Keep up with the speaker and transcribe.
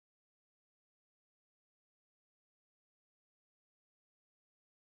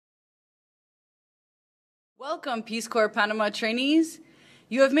Welcome, Peace Corps Panama trainees.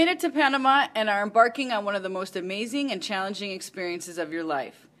 You have made it to Panama and are embarking on one of the most amazing and challenging experiences of your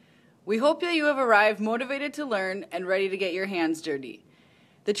life. We hope that you have arrived motivated to learn and ready to get your hands dirty.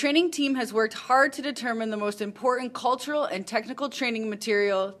 The training team has worked hard to determine the most important cultural and technical training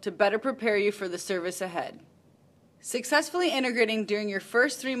material to better prepare you for the service ahead. Successfully integrating during your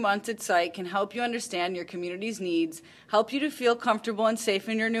first 3 months at site can help you understand your community's needs, help you to feel comfortable and safe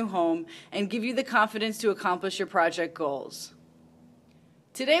in your new home, and give you the confidence to accomplish your project goals.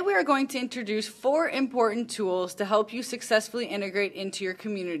 Today we are going to introduce 4 important tools to help you successfully integrate into your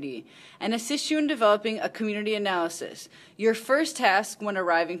community and assist you in developing a community analysis, your first task when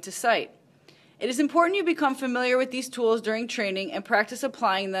arriving to site. It is important you become familiar with these tools during training and practice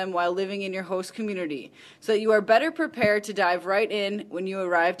applying them while living in your host community so that you are better prepared to dive right in when you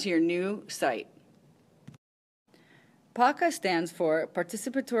arrive to your new site. PACA stands for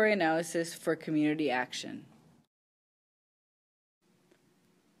Participatory Analysis for Community Action.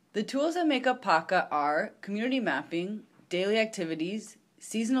 The tools that make up PACA are community mapping, daily activities,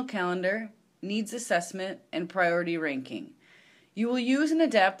 seasonal calendar, needs assessment, and priority ranking. You will use and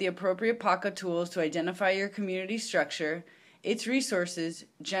adapt the appropriate PACA tools to identify your community structure, its resources,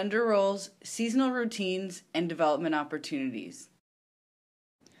 gender roles, seasonal routines, and development opportunities.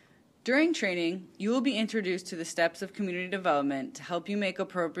 During training, you will be introduced to the steps of community development to help you make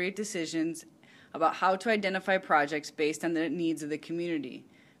appropriate decisions about how to identify projects based on the needs of the community.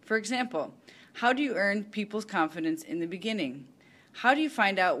 For example, how do you earn people's confidence in the beginning? How do you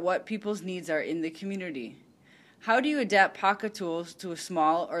find out what people's needs are in the community? How do you adapt PACA tools to a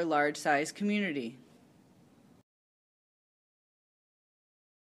small or large size community?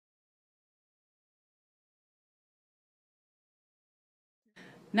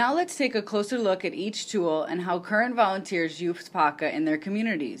 Now let's take a closer look at each tool and how current volunteers use PACA in their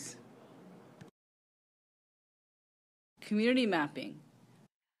communities. Community mapping.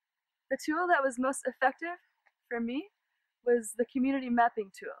 The tool that was most effective for me was the community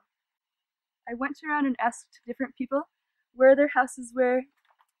mapping tool. I went around and asked different people where their houses were,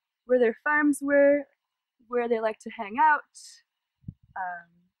 where their farms were, where they like to hang out,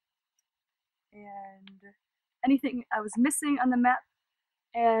 and anything I was missing on the map.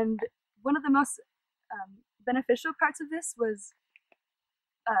 And one of the most beneficial parts of this was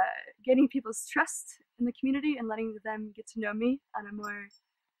gaining people's trust in the community and letting them get to know me on a more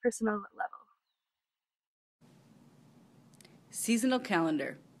personal level. Seasonal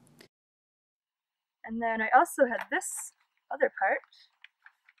calendar. And then I also had this other part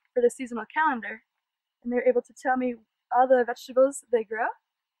for the seasonal calendar, and they're able to tell me all the vegetables they grow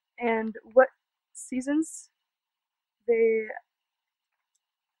and what seasons they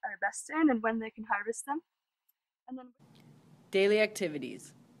are best in and when they can harvest them. And then daily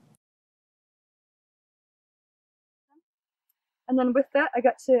activities. And then with that, I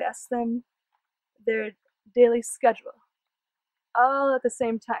got to ask them their daily schedule all at the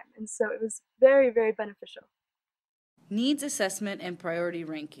same time. And so it was very, very beneficial. Needs assessment and priority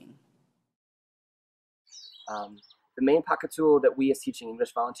ranking. The main PACA tool that we as teaching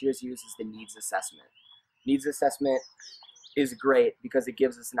English volunteers use is the needs assessment. Needs assessment is great because it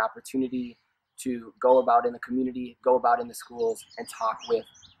gives us an opportunity to go about in the community, go about in the schools, and talk with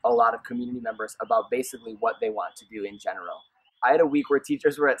a lot of community members about basically what they want to do in general. I had a week where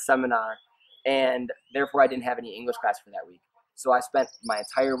teachers were at seminar, and therefore I didn't have any English class for that week. So I spent my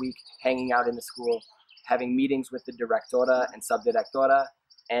entire week hanging out in the school, having meetings with the directora and subdirectora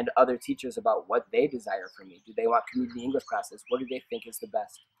and other teachers about what they desire from me. Do they want community English classes? What do they think is the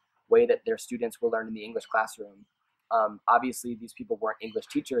best way that their students will learn in the English classroom? Obviously, these people weren't English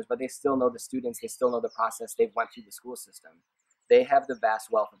teachers, but they still know the students, they still know the process, they've went through the school system. They have the vast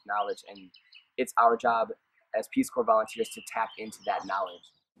wealth of knowledge, and it's our job as Peace Corps volunteers to tap into that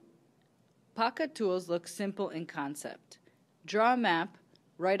knowledge. PACA tools look simple in concept. Draw a map,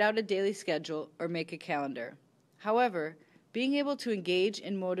 write out a daily schedule, or make a calendar. However, being able to engage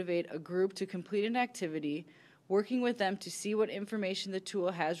and motivate a group to complete an activity, working with them to see what information the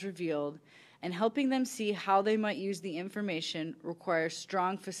tool has revealed, and helping them see how they might use the information requires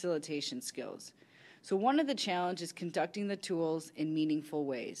strong facilitation skills. So one of the challenges is conducting the tools in meaningful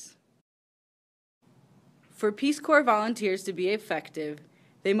ways. For Peace Corps volunteers to be effective,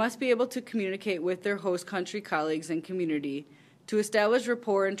 they must be able to communicate with their host country colleagues and community, to establish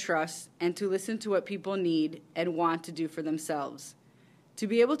rapport and trust, and to listen to what people need and want to do for themselves. To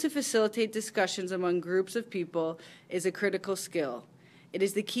be able to facilitate discussions among groups of people is a critical skill. It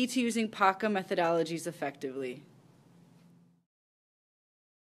is the key to using PACA methodologies effectively.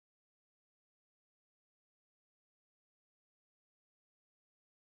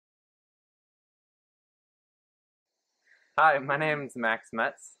 Hi, my name's Max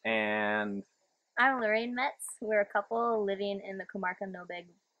Metz, and I'm Lorraine Metz. We're a couple living in the Comarca Nobeg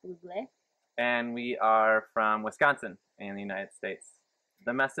Bugle. we are from Wisconsin in the United States.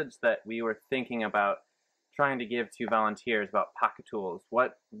 The message that we were thinking about trying to give to volunteers about PACA tools,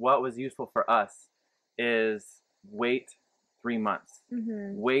 what was useful for us is wait 3 months.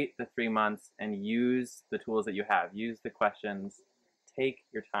 Wait the 3 months and use the tools that you have. Use the questions. Take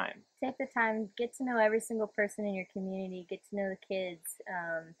your time. Take the time, get to know every single person in your community, get to know the kids.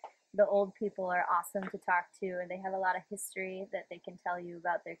 The old people are awesome to talk to, and they have a lot of history that they can tell you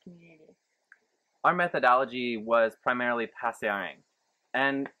about their community. Our methodology was primarily PACAing.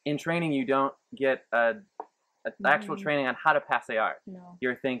 And in training, you don't get actual training on how to PACAR. No.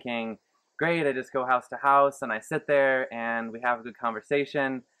 You're thinking, great, I just go house to house and I sit there and we have a good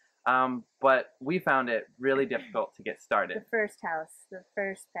conversation. But we found it really difficult to get started. The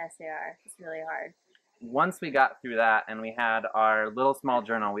first PACAR is really hard. Once we got through that and we had our little small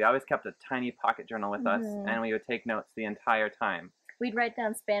journal, we always kept a tiny pocket journal with us, and we would take notes the entire time. We'd write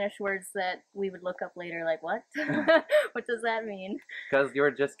down Spanish words that we would look up later, like, what? What does that mean? Because you're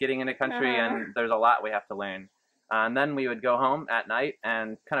just getting into country and there's a lot we have to learn. And then we would go home at night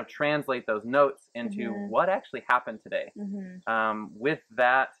and kind of translate those notes into what actually happened today. With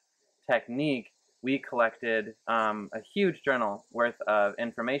that technique, we collected a huge journal worth of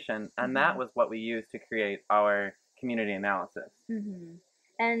information, and that was what we used to create our community analysis.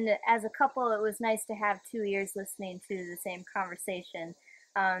 And as a couple, it was nice to have 2 ears listening to the same conversation,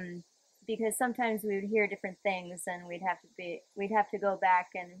 because sometimes we would hear different things, and we'd have to go back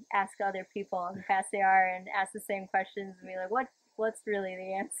and ask other people in PACAR and ask the same questions and be like, what's really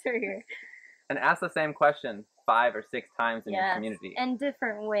the answer here? And ask the same question 5 or 6 times in your community. And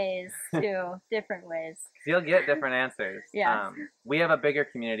different ways, too. Different ways. You'll get different answers. We have a bigger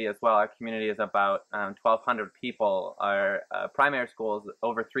community as well. Our community is about 1,200 people. Our primary school is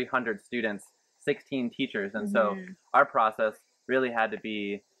over 300 students, 16 teachers. And so our process really had to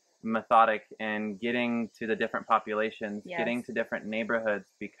be methodic in getting to the different populations, getting to different neighborhoods,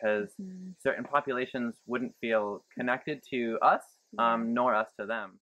 because certain populations wouldn't feel connected to us, nor us to them.